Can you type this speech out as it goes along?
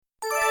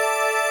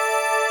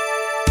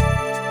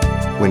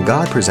When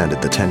God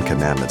presented the Ten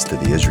Commandments to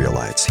the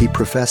Israelites, he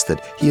professed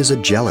that he is a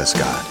jealous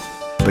God.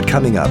 But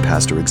coming up,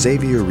 Pastor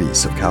Xavier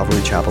Reese of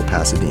Calvary Chapel,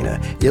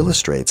 Pasadena,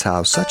 illustrates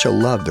how such a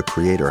love the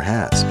Creator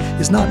has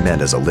is not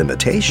meant as a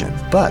limitation,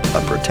 but a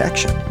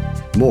protection.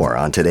 More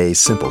on today's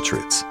Simple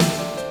Truths.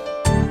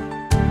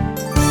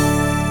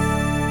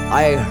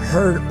 I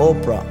heard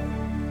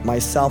Oprah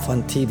myself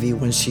on TV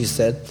when she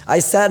said, I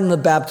sat in the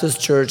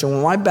Baptist church, and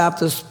when my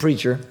Baptist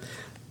preacher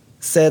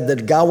said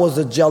that God was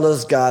a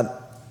jealous God,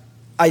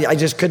 I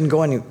just couldn't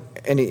go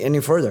any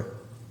further.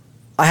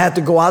 I had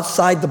to go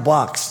outside the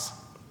box.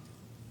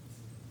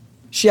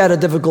 She had a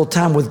difficult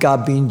time with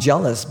God being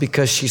jealous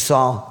because she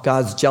saw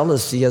God's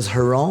jealousy as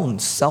her own,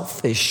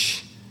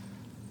 selfish,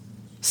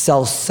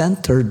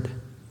 self-centered.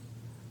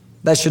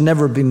 That should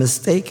never be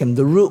mistaken.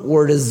 The root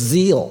word is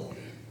zeal.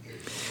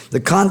 The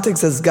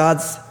context is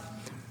God's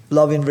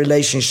loving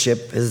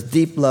relationship, his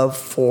deep love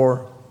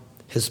for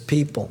his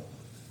people.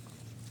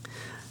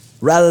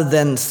 Rather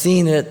than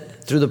seeing it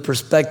through the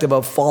perspective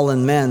of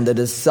fallen man that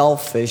is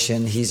selfish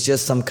and he's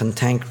just some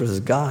cantankerous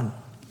God.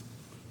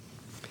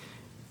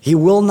 He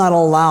will not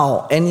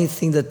allow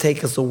anything to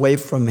take us away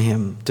from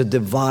him, to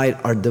divide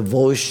our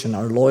devotion,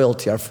 our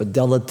loyalty, our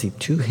fidelity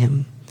to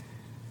him.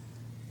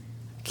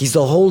 He's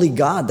a holy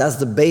God. That's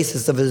the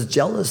basis of his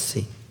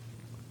jealousy.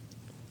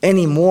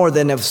 Any more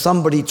than if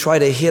somebody tried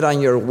to hit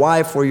on your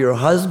wife or your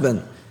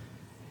husband.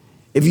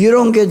 If you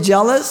don't get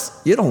jealous,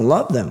 you don't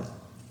love them.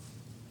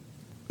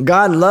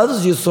 God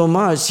loves you so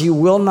much, he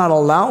will not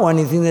allow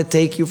anything to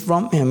take you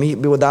from him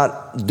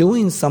without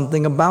doing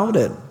something about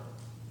it.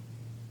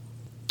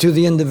 To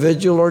the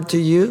individual or to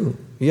you.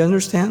 You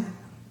understand?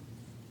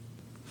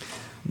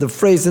 The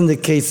phrase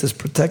indicates his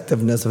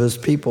protectiveness of his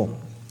people.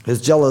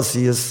 His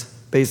jealousy is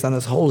based on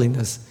his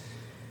holiness.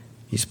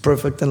 He's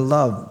perfect in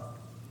love.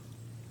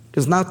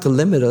 It's not to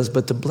limit us,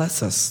 but to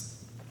bless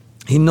us.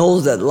 He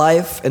knows that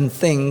life and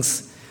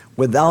things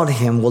without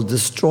him will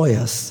destroy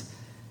us.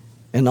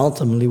 And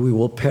ultimately we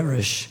will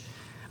perish.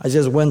 I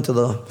just went to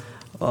the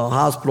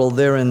hospital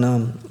there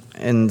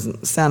in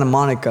Santa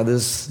Monica.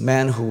 This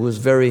man who was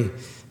very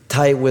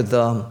tight with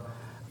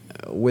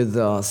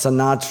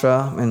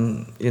Sinatra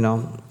and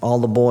all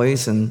the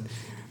boys and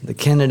the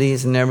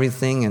Kennedys and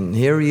everything. And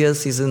here he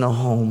is. He's in a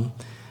home.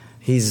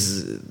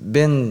 He's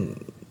been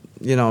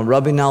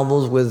rubbing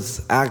elbows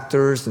with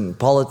actors and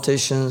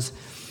politicians,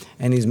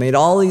 and he's made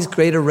all these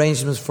great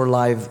arrangements for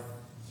life.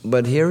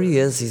 But here he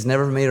is. He's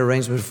never made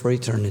arrangements for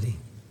eternity.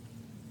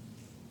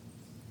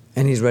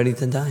 And he's ready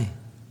to die.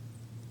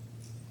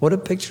 What a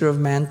picture of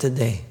man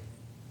today.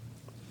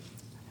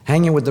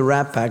 Hanging with the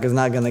Rat Pack is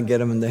not going to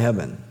get him into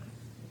heaven.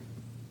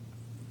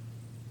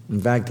 In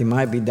fact, he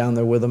might be down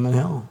there with them in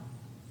hell.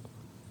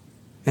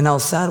 And how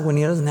sad when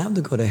he doesn't have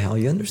to go to hell.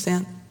 You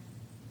understand?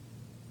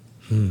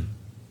 He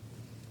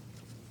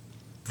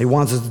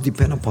wants us to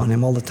depend upon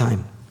him all the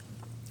time.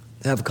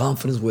 To have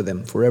confidence with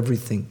him for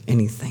everything,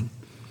 anything.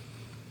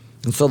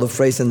 And so the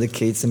phrase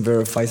indicates and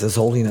verifies his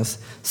holiness,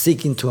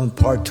 seeking to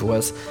impart to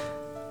us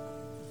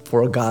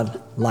for a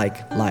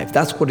God-like life.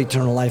 That's what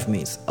eternal life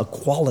means, a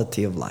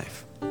quality of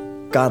life,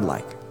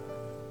 God-like.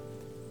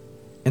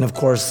 And of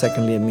course,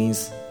 secondly, it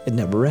means it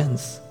never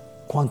ends,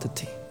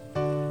 quantity.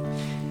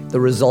 The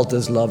result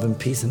is love and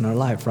peace in our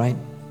life, right?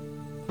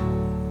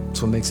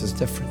 That's what makes us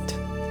different.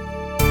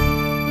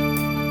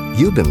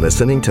 You've been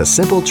listening to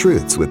Simple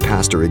Truths with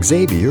Pastor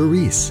Xavier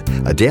Reese,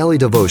 a daily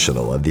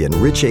devotional of the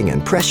enriching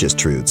and precious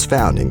truths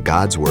found in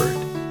God's Word.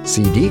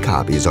 CD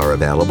copies are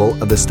available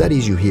of the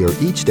studies you hear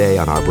each day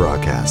on our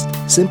broadcast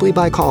simply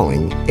by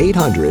calling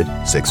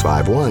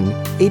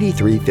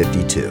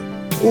 800-651-8352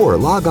 or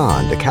log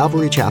on to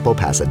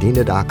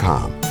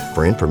CalvaryChapelPasadena.com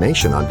for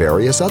information on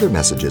various other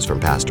messages from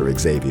Pastor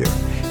Xavier.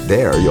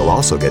 There, you'll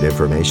also get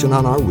information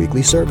on our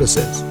weekly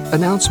services,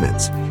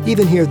 announcements,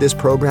 even hear this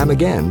program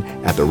again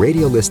at the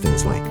radio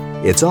listings link.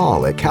 It's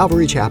all at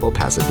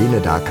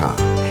CalvaryChapelPasadena.com.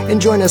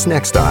 And join us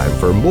next time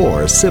for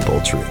more Simple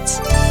Truths.